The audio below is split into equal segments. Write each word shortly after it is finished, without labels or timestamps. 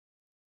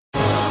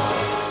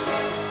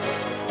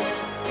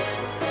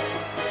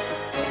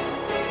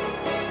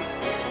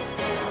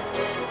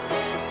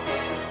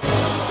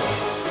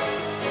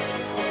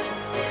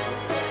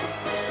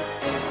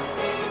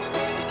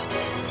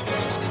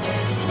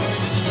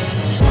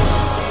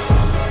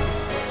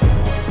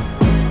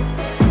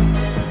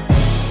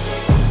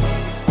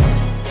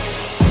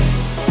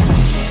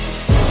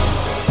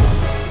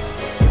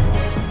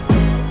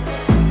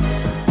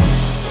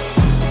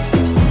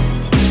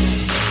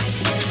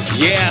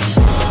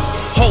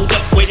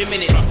wait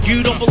a minute.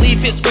 You don't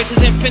believe His grace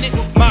is infinite?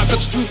 My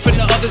God's truth and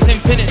the others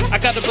infinite. I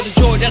got a brother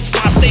joy, that's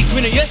why I stay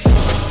grinning, yeah.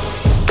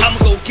 I'ma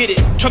go get it.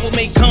 Trouble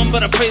may come,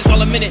 but I praise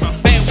while I'm in it.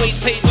 Bad ways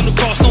paid on the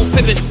cross, no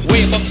fibbing.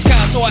 Way above the sky,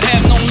 so I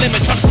have no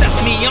limit. Try to stop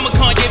me, I'ma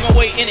can't get my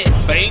way in it.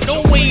 But ain't no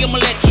way I'ma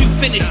let you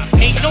finish.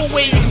 Ain't no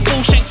way you can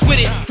fool Shanks with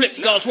it. Flip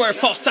God's word,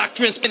 false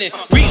doctrine spinning.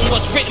 Reading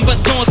what's written, but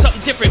doing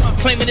something different.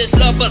 Claiming it's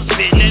love, but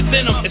spitting that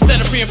venom.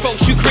 Instead of freeing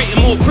folks, you creating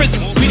more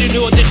prisons. We the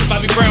new edition,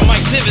 Bobby Brown,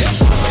 Mike Nivens.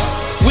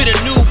 With a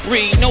new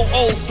breed, no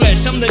old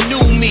flesh, I'm the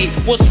new me.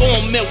 Was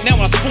on milk, now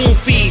I spoon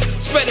feed.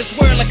 Spread His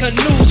word like a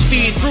news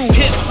feed. Through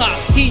hip hop,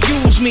 He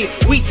used me.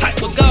 We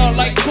type with God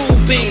like cool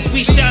beans.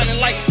 We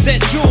shining like that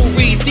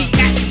jewelry.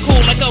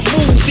 Theatrical like a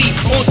movie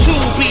on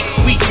Tubi.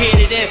 We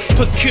get it in,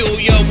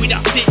 peculiar, we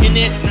not fitting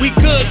in. We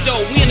good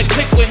though, we in the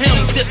clique with Him.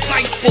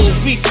 Disciples,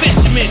 we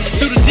fishermen.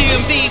 Through the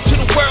DMV to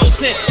the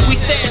world's end. We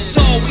stand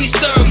tall, we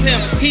serve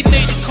Him. He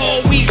made the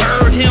call, we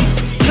heard Him.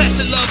 Class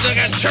of love like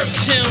I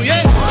church Him,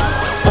 yeah.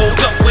 Hold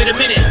up, wait a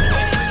minute.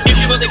 If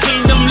you want the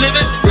kingdom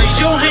living, raise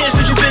your hands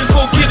if you've been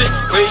forgiven.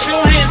 Raise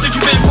your hands if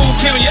you've been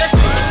forgiven, yeah.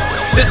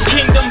 This is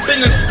kingdom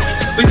business.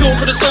 We go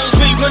for the souls,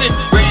 we winning.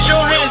 Raise your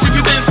hands if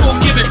you've been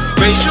forgiven.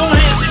 Raise your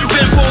hands if you've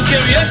been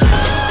forgiven, yeah.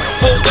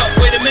 Hold up,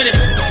 wait a minute.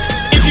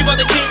 If you want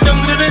the kingdom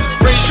living,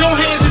 raise your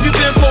hands if you've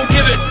been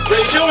forgiven.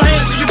 Raise your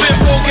hands if you've been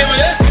forgiven,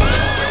 yeah.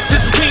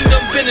 This is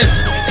kingdom business.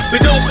 We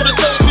go for the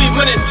souls, we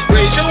winning.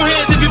 Raise your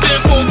hands if you've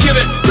been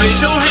forgiven. Raise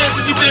your hands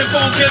if you've been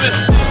forgiven.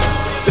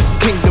 This is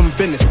kingdom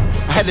business.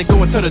 I had to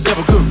go and tell the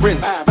devil good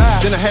riddance.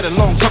 Then I had a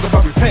long talk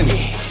about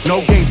repentance.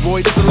 No games,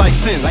 boy, this is like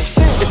sin.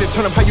 Is it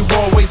turn up how you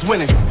always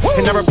winning?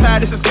 And I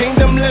replied, this is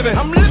kingdom living.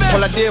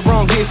 All I did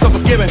wrong here is so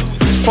forgiven.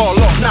 Fall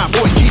off, nah,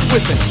 boy, keep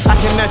wishing. I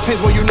cannot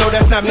change, well, you know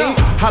that's not me.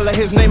 Holler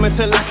His name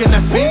until I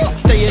cannot speak.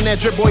 Stay in that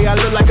drip, boy, I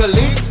look like a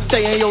lead.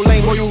 Stay in your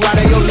lane, boy, you ride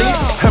at your lead.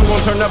 I'm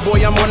gonna turn up, boy,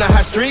 I'm on the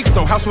high streaks.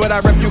 Don't house what I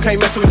rep, you can't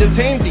mess with the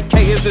team.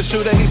 DK is the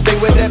shooter, he stay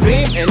with that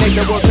beam. And they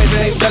can rotate,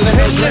 they ain't selling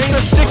his dreams. It's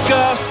a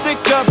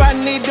stick up, I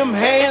need them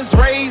hands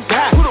raised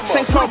high.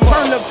 Shanks called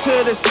turn up to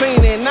the scene,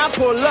 and I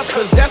pull up,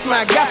 cause that's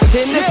my guy.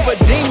 And if a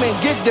demon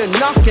get the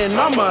knocking,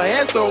 I'ma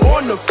answer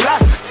on the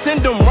fly. Send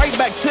them right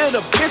back to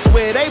the pits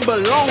where they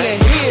belong, and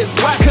here's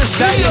why.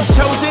 Cause I am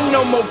chosen,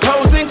 no more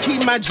posing.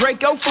 Keep my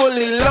Draco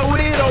fully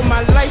loaded. All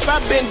my life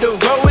I've been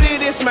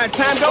devoted. It's my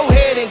time, go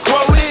ahead and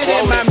quote it.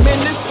 And my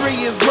ministry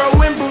is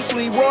growing. Bruce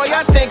Leroy,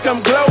 I think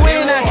I'm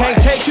glowing. I can't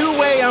take you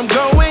where I'm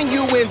going.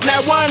 You is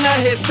not one of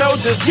His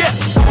soldiers, yeah.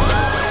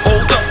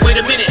 Hold up, wait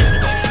a minute.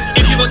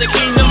 If you want the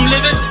kingdom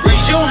living,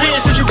 raise your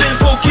hands if you've been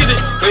forgiven.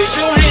 Raise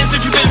your hands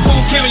if you've been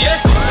forgiven, yeah.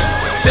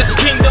 This is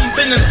kingdom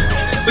business.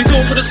 We go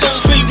for the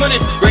souls, we running.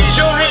 Raise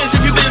your hands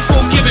if you've been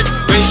forgiven.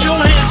 Raise your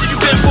hands if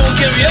you've been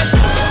forgiven, yeah.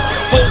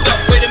 Hold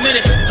up, wait a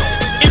minute.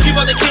 If you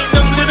want the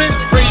kingdom living,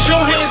 raise your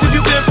hands if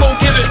you've been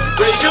forgiven.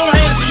 Raise your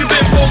hands if you've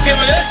been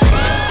forgiven, yeah.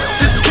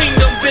 This is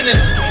kingdom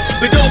business.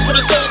 We go for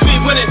the souls, we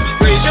winning.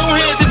 Raise your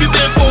hands if you've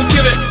been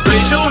forgiven.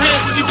 Raise your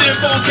hands if you've been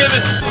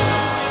forgiven.